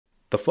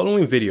The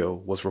following video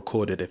was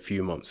recorded a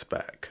few months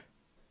back.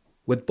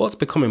 With bots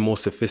becoming more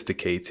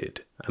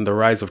sophisticated and the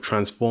rise of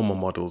transformer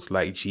models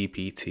like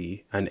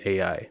GPT and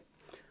AI,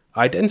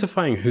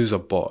 identifying who's a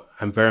bot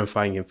and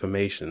verifying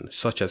information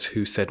such as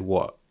who said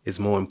what is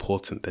more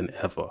important than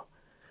ever.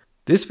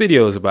 This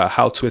video is about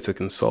how Twitter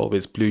can solve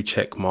its blue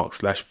check mark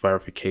 /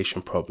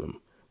 verification problem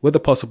with a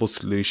possible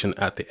solution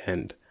at the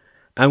end,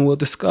 and we'll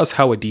discuss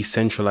how a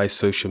decentralized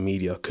social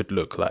media could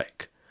look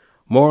like.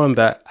 More on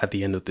that at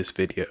the end of this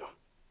video.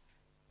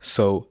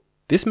 So,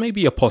 this may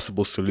be a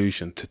possible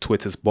solution to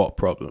Twitter's bot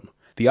problem.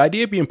 The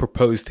idea being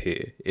proposed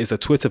here is a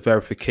Twitter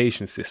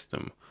verification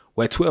system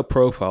where Twitter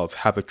profiles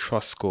have a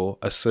trust score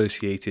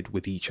associated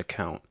with each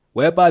account,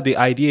 whereby the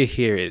idea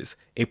here is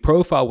a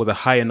profile with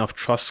a high enough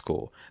trust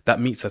score that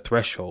meets a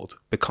threshold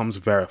becomes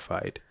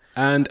verified,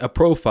 and a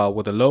profile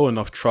with a low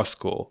enough trust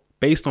score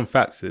based on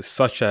factors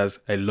such as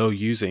a low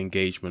user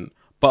engagement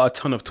but a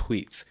ton of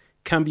tweets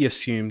can be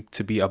assumed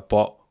to be a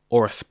bot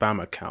or a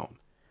spam account.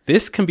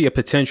 This can be a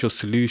potential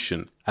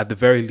solution, at the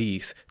very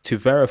least, to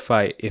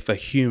verify if a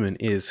human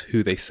is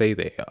who they say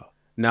they are.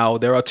 Now,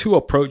 there are two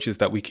approaches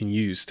that we can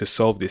use to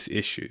solve this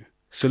issue.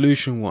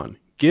 Solution 1.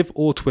 Give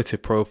all Twitter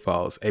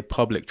profiles a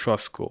public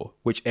trust score,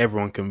 which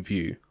everyone can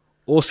view.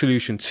 Or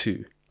Solution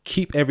 2.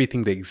 Keep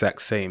everything the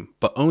exact same,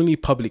 but only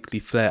publicly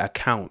flare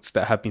accounts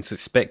that have been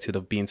suspected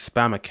of being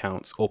spam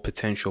accounts or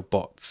potential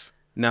bots.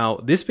 Now,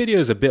 this video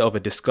is a bit of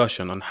a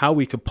discussion on how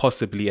we could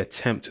possibly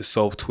attempt to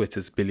solve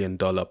Twitter's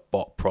billion-dollar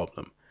bot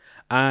problem,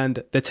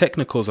 and the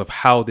technicals of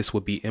how this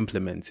will be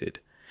implemented.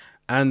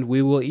 And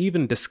we will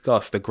even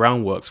discuss the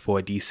groundworks for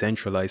a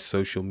decentralized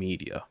social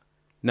media.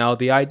 Now,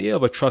 the idea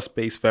of a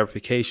trust-based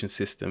verification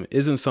system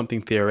isn't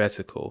something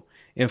theoretical.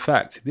 In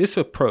fact, this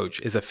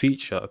approach is a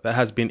feature that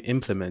has been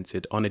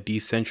implemented on a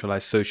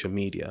decentralized social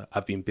media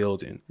I've been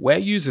building, where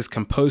users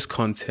can post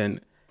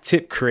content,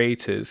 tip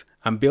creators,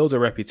 and build a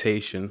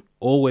reputation,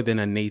 all within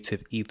a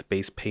native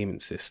ETH-based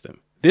payment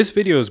system. This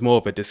video is more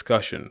of a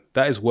discussion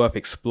that is worth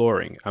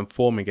exploring and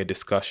forming a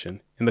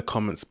discussion in the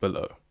comments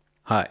below.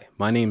 Hi,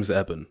 my name is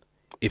Eben.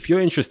 If you're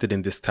interested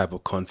in this type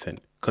of content,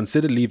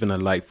 consider leaving a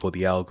like for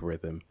the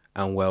algorithm,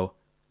 and well,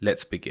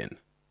 let's begin.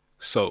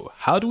 So,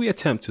 how do we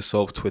attempt to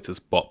solve Twitter's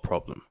bot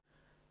problem?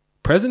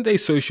 Present-day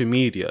social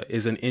media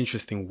is an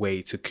interesting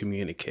way to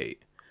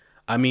communicate.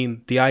 I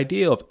mean, the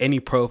idea of any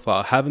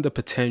profile having the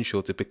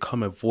potential to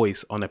become a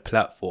voice on a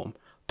platform,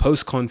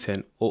 post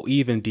content, or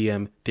even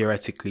DM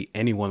theoretically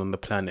anyone on the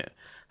planet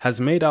has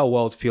made our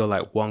world feel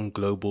like one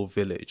global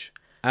village.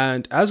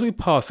 And as we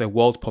pass a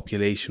world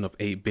population of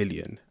 8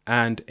 billion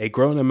and a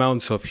growing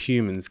amount of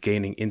humans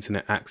gaining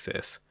internet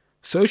access,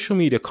 social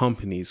media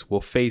companies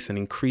will face an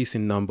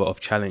increasing number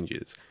of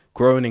challenges,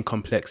 growing in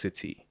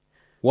complexity.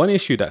 One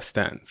issue that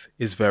stands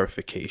is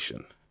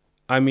verification.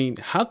 I mean,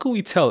 how can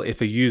we tell if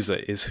a user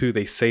is who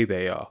they say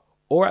they are?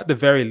 Or at the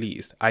very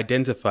least,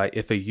 identify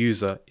if a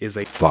user is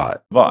a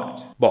bot.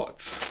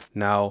 Bots.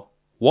 Now,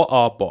 what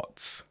are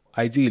bots?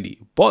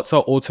 Ideally, bots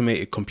are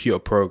automated computer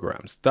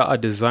programs that are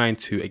designed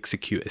to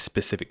execute a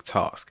specific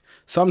task,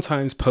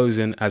 sometimes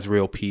posing as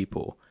real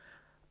people.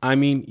 I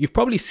mean, you've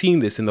probably seen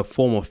this in the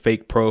form of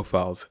fake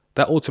profiles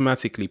that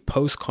automatically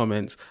post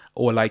comments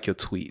or like your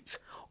tweets,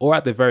 or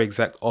at the very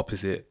exact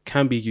opposite,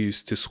 can be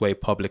used to sway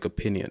public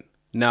opinion.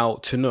 Now,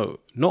 to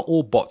note, not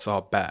all bots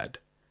are bad.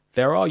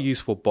 There are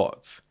useful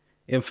bots.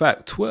 In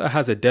fact, Twitter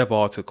has a dev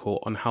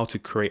article on how to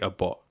create a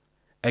bot.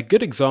 A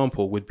good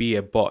example would be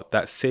a bot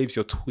that saves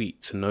your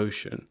tweet to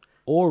Notion,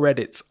 or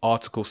Reddit's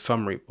article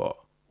summary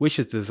bot, which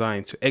is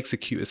designed to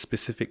execute a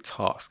specific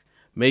task,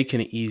 making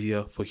it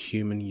easier for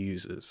human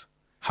users.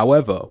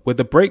 However, with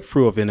the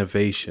breakthrough of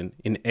innovation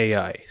in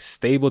AI,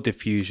 stable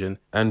diffusion,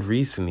 and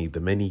recently the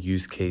many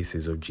use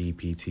cases of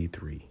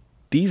GPT-3,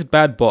 these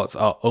bad bots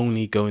are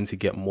only going to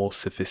get more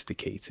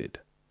sophisticated.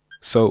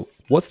 So,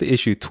 what's the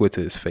issue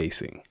Twitter is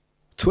facing?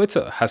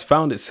 Twitter has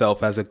found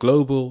itself as a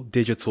global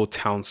digital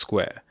town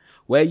square,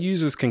 where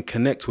users can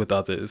connect with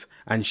others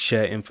and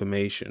share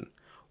information,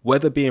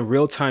 whether being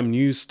real-time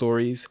news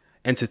stories,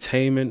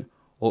 entertainment,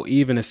 or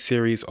even a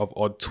series of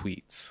odd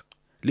tweets.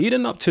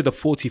 Leading up to the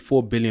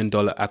 $44 billion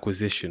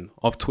acquisition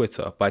of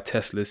Twitter by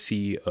Tesla's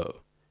CEO,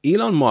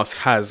 Elon Musk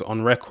has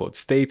on record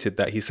stated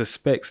that he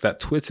suspects that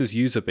Twitter's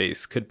user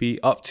base could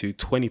be up to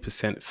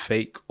 20%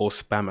 fake or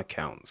spam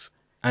accounts.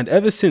 And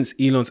ever since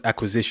Elon's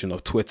acquisition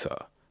of Twitter,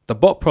 the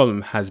bot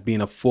problem has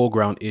been a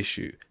foreground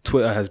issue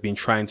Twitter has been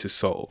trying to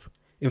solve.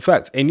 In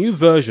fact, a new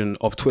version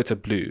of Twitter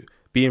Blue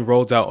being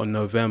rolled out in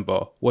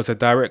November was a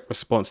direct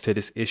response to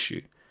this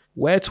issue,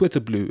 where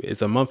Twitter Blue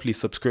is a monthly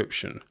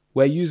subscription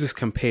where users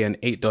can pay an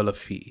 $8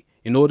 fee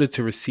in order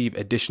to receive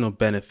additional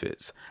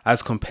benefits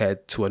as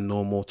compared to a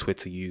normal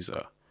Twitter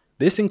user.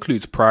 This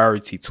includes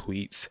priority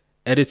tweets,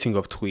 editing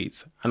of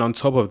tweets, and on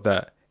top of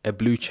that, a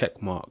blue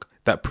check mark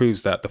that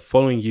proves that the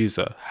following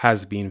user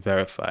has been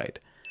verified.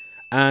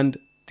 And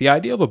the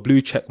idea of a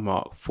blue check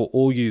mark for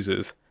all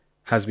users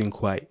has been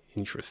quite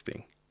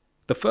interesting.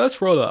 The first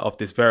rollout of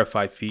this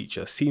verified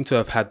feature seemed to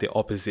have had the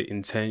opposite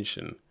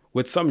intention,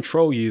 with some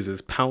troll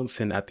users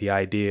pouncing at the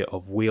idea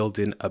of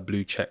wielding a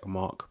blue check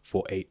mark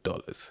for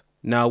 $8.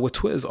 Now, with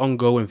Twitter's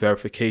ongoing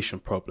verification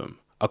problem,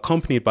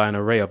 accompanied by an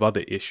array of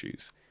other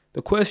issues,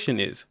 the question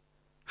is,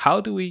 how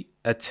do we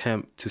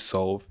attempt to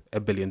solve a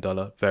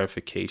billion-dollar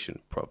verification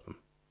problem?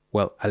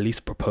 Well, at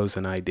least propose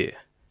an idea.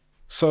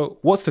 So,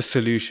 what's the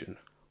solution?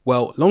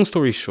 Well, long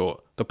story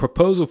short, the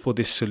proposal for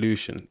this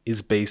solution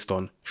is based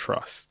on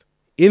trust.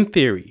 In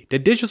theory, the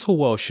digital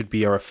world should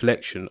be a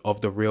reflection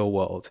of the real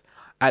world,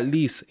 at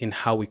least in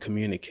how we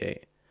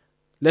communicate.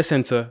 Let's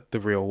enter the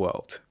real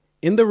world.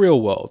 In the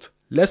real world,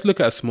 let's look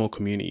at a small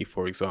community,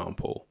 for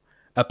example.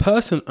 A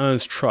person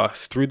earns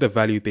trust through the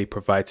value they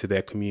provide to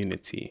their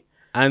community,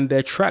 and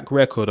their track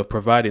record of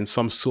providing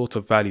some sort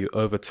of value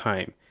over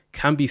time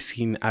can be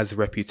seen as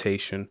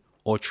reputation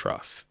or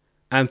trust.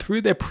 And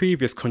through their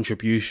previous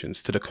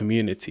contributions to the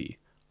community,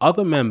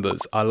 other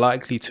members are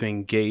likely to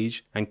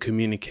engage and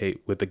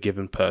communicate with the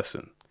given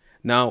person.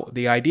 Now,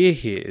 the idea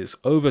here is,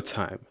 over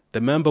time,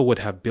 the member would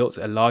have built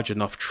a large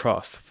enough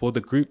trust for the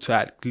group to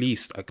at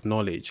least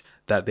acknowledge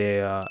that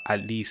they are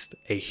at least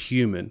a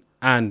human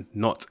and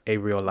not a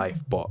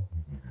real-life bot,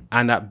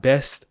 and at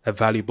best, a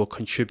valuable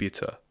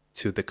contributor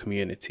to the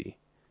community.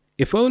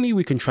 If only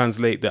we can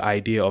translate the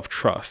idea of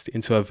trust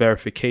into a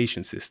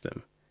verification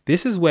system,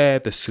 this is where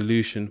the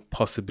solution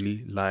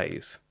possibly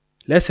lies.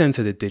 Let's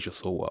enter the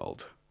digital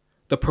world.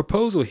 The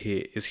proposal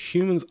here is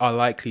humans are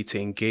likely to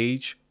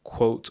engage,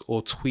 quote,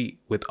 or tweet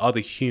with other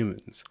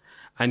humans,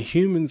 and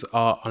humans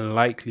are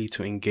unlikely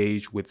to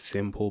engage with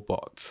simple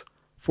bots.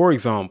 For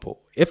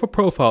example, if a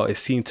profile is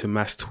seen to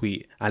mass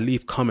tweet and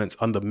leave comments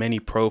under many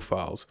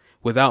profiles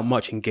without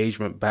much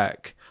engagement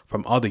back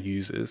from other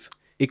users,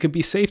 it could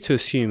be safe to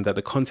assume that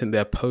the content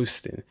they're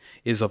posting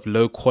is of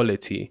low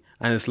quality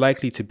and is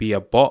likely to be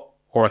a bot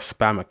or a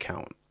spam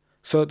account.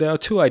 So there are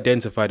two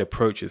identified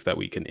approaches that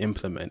we can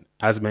implement,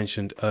 as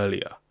mentioned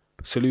earlier.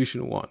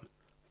 Solution 1.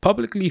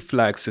 Publicly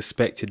flag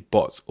suspected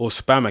bots or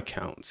spam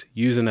accounts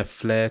using a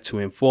flare to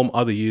inform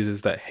other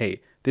users that,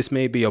 hey, this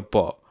may be a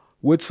bot,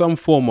 with some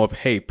form of,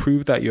 hey,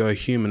 prove that you're a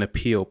human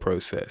appeal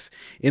process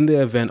in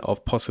the event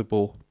of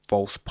possible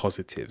false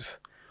positives.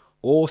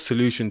 Or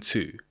Solution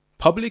 2.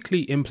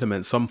 Publicly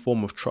implement some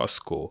form of trust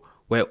score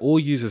where all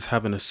users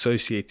have an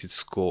associated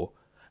score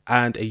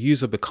and a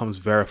user becomes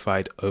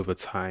verified over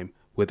time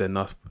with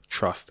enough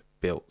trust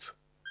built.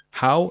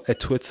 How a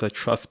Twitter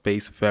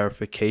trust-based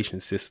verification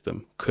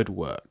system could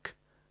work.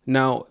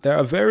 Now, there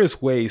are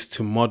various ways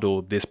to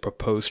model this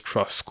proposed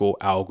trust score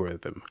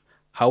algorithm.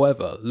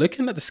 However,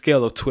 looking at the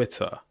scale of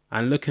Twitter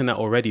and looking at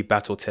already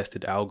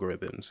battle-tested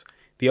algorithms,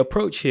 the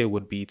approach here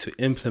would be to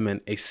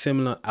implement a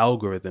similar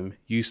algorithm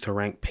used to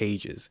rank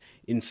pages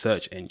in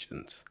search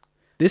engines.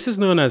 This is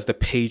known as the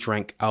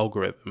PageRank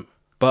algorithm,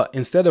 but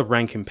instead of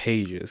ranking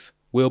pages,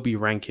 we'll be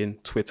ranking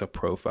Twitter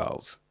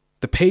profiles.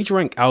 The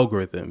PageRank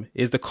algorithm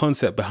is the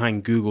concept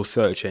behind Google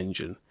search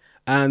engine,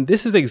 and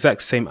this is the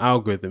exact same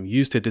algorithm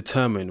used to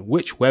determine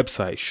which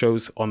website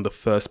shows on the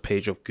first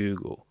page of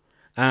Google.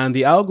 And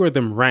the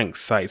algorithm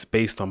ranks sites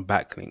based on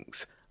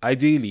backlinks.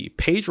 Ideally,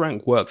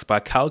 PageRank works by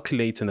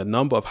calculating the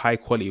number of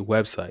high-quality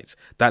websites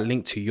that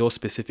link to your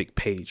specific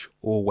page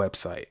or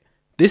website.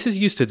 This is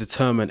used to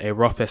determine a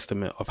rough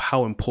estimate of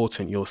how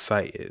important your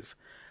site is.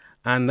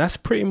 And that's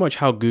pretty much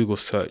how Google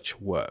search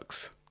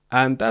works.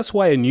 And that's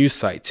why a news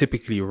site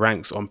typically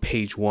ranks on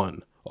page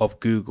 1 of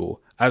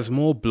Google, as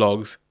more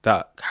blogs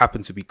that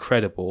happen to be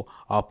credible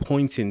are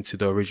pointing to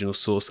the original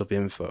source of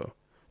info,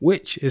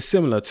 which is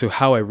similar to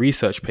how a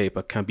research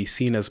paper can be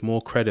seen as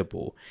more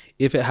credible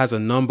if it has a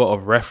number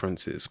of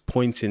references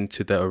pointing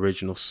to the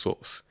original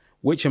source,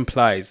 which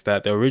implies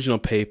that the original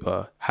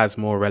paper has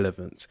more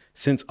relevance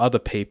since other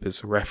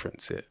papers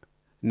reference it.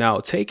 Now,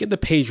 taking the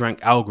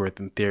PageRank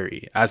algorithm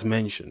theory, as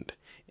mentioned,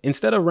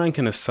 instead of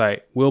ranking a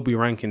site, we'll be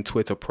ranking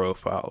Twitter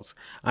profiles,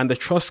 and the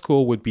trust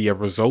score would be a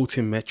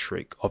resulting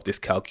metric of this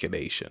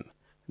calculation.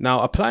 Now,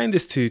 applying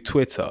this to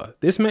Twitter,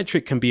 this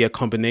metric can be a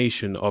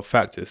combination of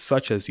factors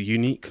such as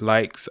unique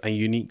likes and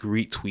unique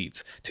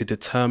retweets to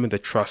determine the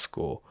trust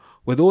score,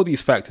 with all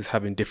these factors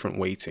having different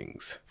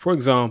weightings. For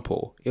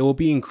example, it will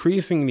be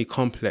increasingly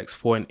complex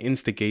for an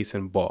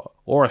instigating bot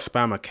or a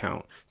spam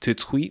account to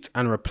tweet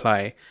and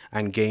reply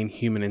and gain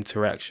human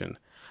interaction,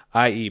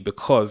 i.e.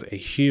 because a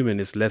human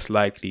is less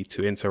likely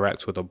to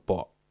interact with a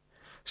bot.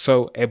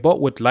 So a bot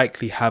would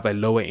likely have a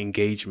lower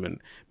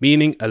engagement,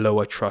 meaning a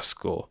lower trust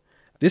score.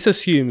 This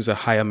assumes a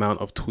high amount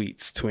of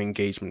tweets to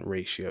engagement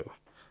ratio.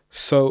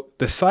 So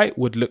the site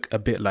would look a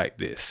bit like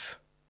this.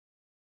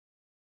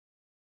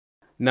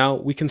 Now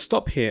we can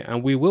stop here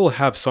and we will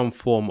have some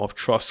form of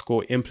trust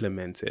score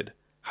implemented.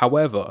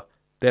 However,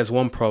 there's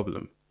one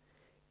problem.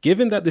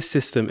 Given that the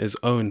system is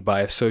owned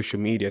by a social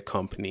media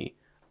company,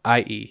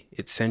 i.e.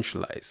 it's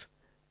centralized,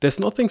 there's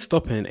nothing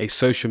stopping a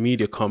social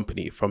media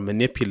company from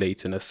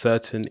manipulating a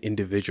certain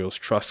individual's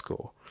trust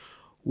score,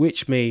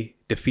 which may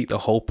defeat the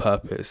whole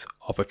purpose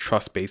of a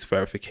trust-based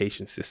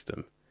verification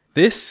system.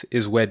 This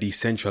is where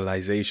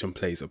decentralization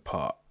plays a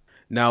part.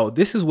 Now,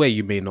 this is where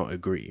you may not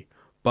agree,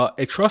 But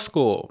a trust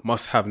score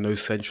must have no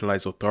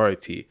centralized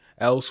authority,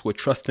 else we're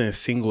trusting a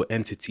single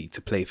entity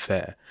to play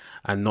fair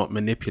and not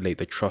manipulate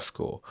the trust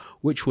score,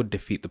 which would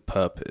defeat the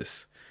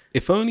purpose.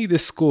 If only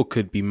this score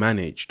could be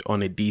managed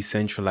on a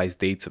decentralized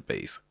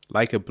database,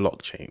 like a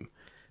blockchain.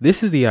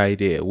 This is the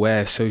idea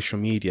where social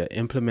media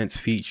implements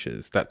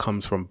features that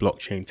comes from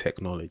blockchain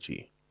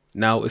technology.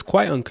 Now, it's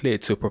quite unclear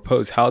to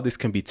propose how this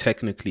can be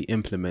technically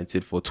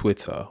implemented for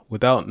Twitter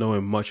without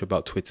knowing much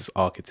about Twitter's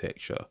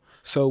architecture.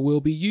 So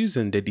we'll be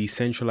using the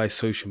decentralized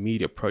social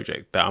media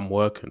project that I'm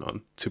working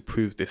on to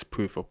prove this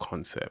proof of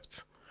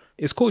concept.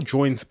 It's called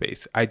Join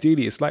Space.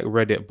 Ideally, it's like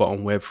Reddit but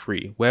on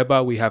Web3,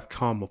 whereby we have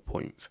karma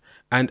points.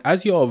 And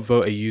as you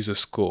upvote a user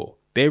score,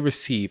 they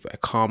receive a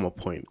karma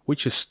point,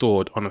 which is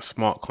stored on a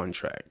smart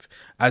contract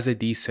as a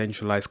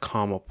decentralized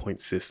karma point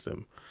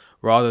system,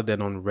 rather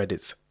than on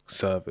Reddit's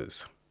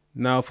servers.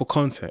 Now, for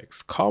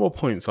context, karma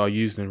points are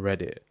used in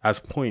Reddit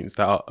as points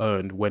that are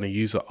earned when a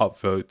user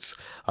upvotes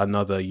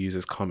another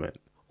user's comment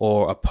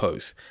or a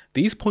post.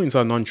 These points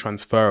are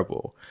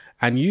non-transferable,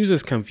 and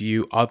users can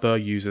view other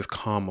users'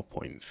 karma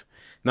points.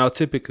 Now,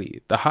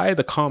 typically, the higher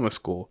the karma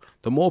score,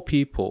 the more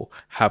people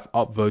have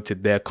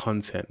upvoted their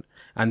content.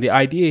 And the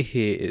idea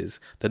here is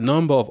the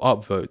number of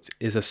upvotes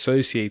is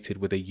associated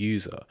with a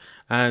user,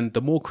 and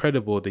the more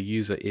credible the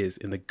user is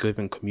in the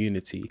given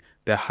community,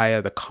 the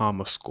higher the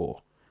karma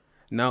score.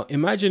 Now,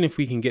 imagine if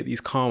we can get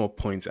these karma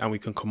points and we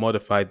can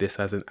commodify this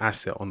as an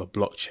asset on the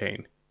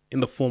blockchain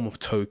in the form of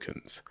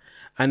tokens.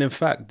 And in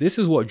fact, this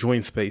is what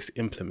JoinSpace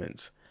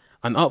implements.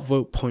 An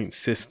upvote point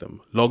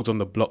system logged on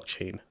the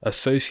blockchain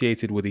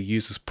associated with a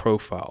user's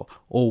profile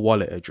or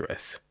wallet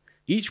address.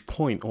 Each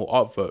point or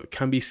upvote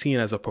can be seen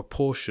as a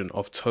proportion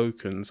of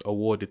tokens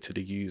awarded to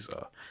the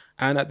user.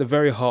 And at the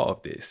very heart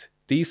of this,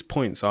 these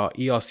points are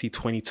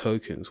ERC20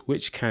 tokens,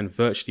 which can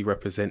virtually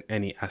represent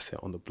any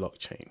asset on the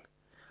blockchain.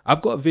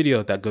 I've got a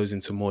video that goes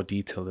into more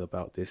detail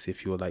about this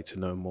if you would like to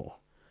know more.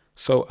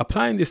 So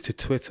applying this to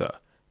Twitter,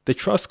 the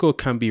trust score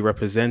can be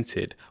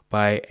represented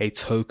by a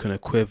token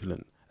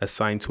equivalent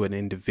assigned to an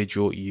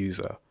individual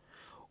user,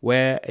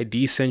 where a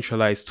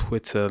decentralized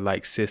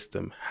Twitter-like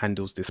system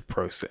handles this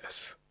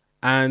process.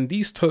 And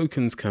these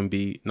tokens can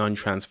be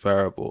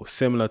non-transferable,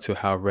 similar to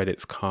how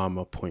Reddit's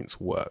karma points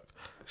work.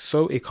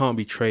 So it can't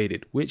be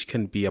traded, which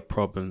can be a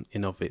problem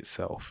in of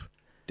itself.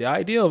 The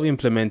idea of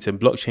implementing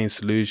blockchain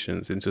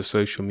solutions into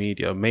social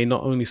media may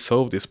not only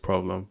solve this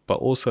problem, but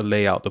also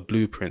lay out the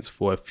blueprints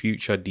for a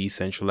future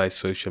decentralized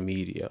social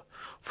media.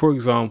 For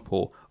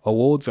example,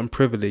 awards and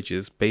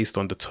privileges based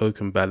on the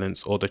token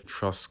balance or the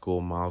trust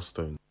score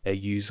milestone a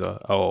user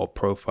or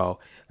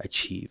profile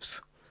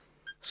achieves.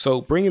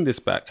 So bringing this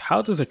back,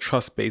 how does a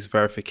trust-based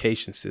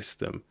verification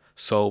system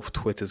solve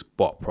Twitter's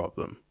bot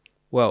problem?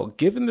 Well,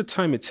 given the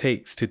time it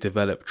takes to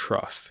develop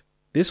trust,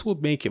 this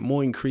would make it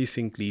more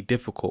increasingly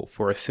difficult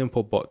for a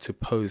simple bot to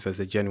pose as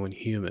a genuine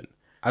human,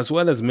 as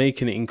well as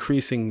making it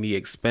increasingly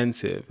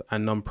expensive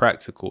and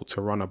non-practical to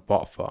run a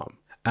bot farm.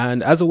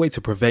 And as a way to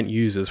prevent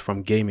users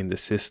from gaming the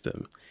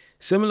system,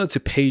 similar to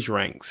page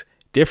ranks,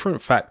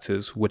 different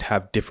factors would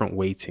have different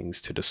weightings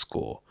to the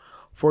score.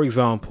 For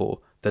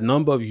example, the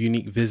number of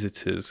unique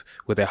visitors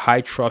with a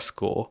high trust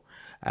score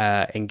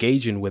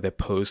engaging with a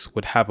post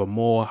would have a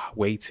more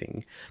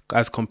weighting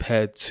as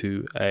compared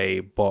to a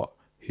bot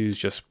who's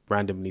just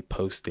randomly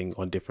posting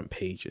on different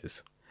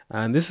pages.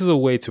 And this is a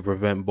way to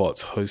prevent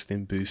bots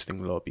hosting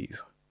boosting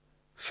lobbies.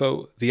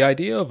 So the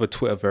idea of a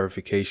Twitter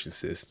verification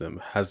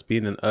system has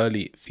been an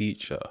early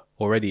feature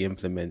already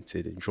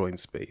implemented in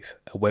JoinSpace,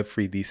 a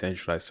Web3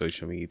 decentralized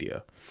social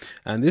media.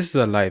 And this is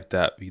a live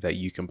dApp that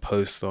you can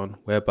post on,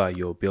 whereby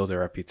you'll build a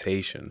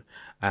reputation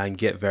and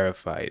get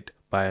verified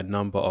by a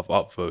number of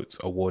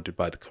upvotes awarded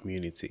by the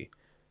community.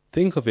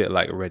 Think of it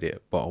like Reddit,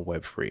 but on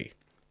Web3.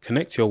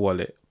 Connect your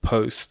wallet,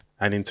 post,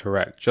 and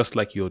interact just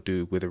like you'll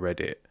do with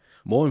Reddit.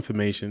 More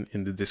information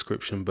in the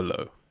description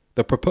below.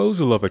 The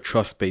proposal of a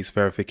trust-based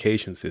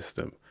verification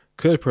system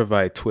could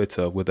provide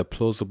Twitter with a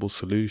plausible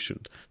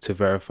solution to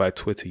verify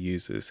Twitter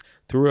users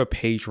through a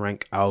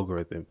PageRank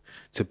algorithm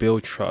to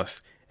build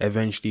trust,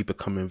 eventually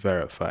becoming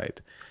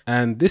verified.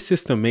 And this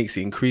system makes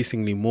it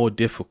increasingly more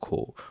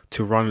difficult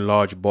to run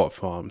large bot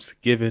farms,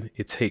 given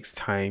it takes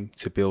time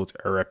to build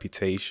a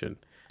reputation.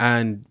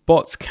 And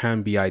bots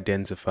can be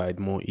identified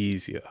more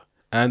easier.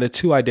 And the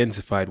two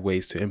identified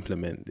ways to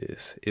implement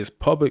this is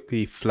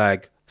publicly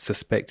flag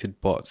suspected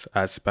bots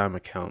as spam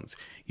accounts,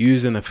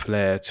 using a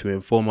flare to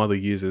inform other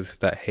users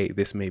that, hey,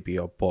 this may be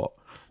a bot,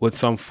 with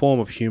some form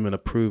of human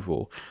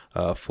approval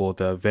for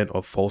the event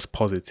of false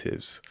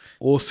positives.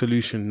 Or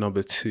solution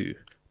number 2,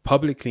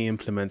 publicly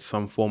implement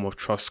some form of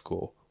trust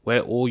score,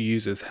 where all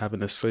users have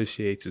an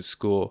associated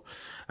score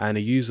and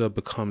a user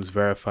becomes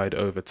verified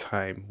over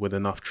time with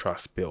enough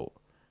trust built.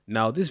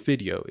 Now, this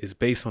video is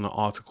based on an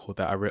article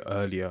that I wrote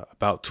earlier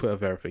about Twitter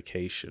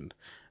verification,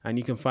 and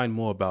you can find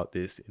more about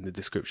this in the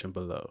description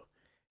below.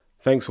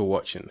 Thanks for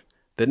watching.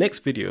 The next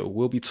video,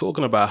 we'll be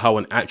talking about how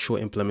an actual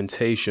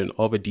implementation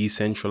of a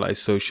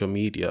decentralized social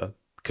media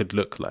could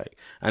look like,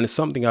 and it's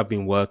something I've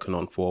been working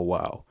on for a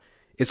while.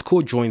 It's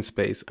called Join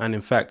Space, and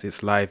in fact,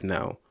 it's live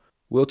now.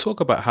 We'll talk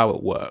about how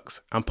it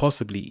works and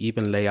possibly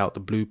even lay out the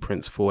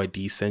blueprints for a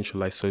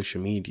decentralized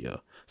social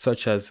media,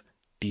 such as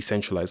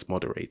decentralized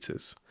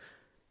moderators.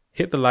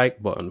 Hit the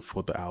like button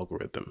for the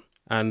algorithm.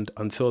 And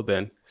until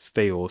then,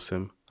 stay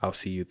awesome. I'll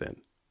see you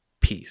then.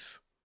 Peace.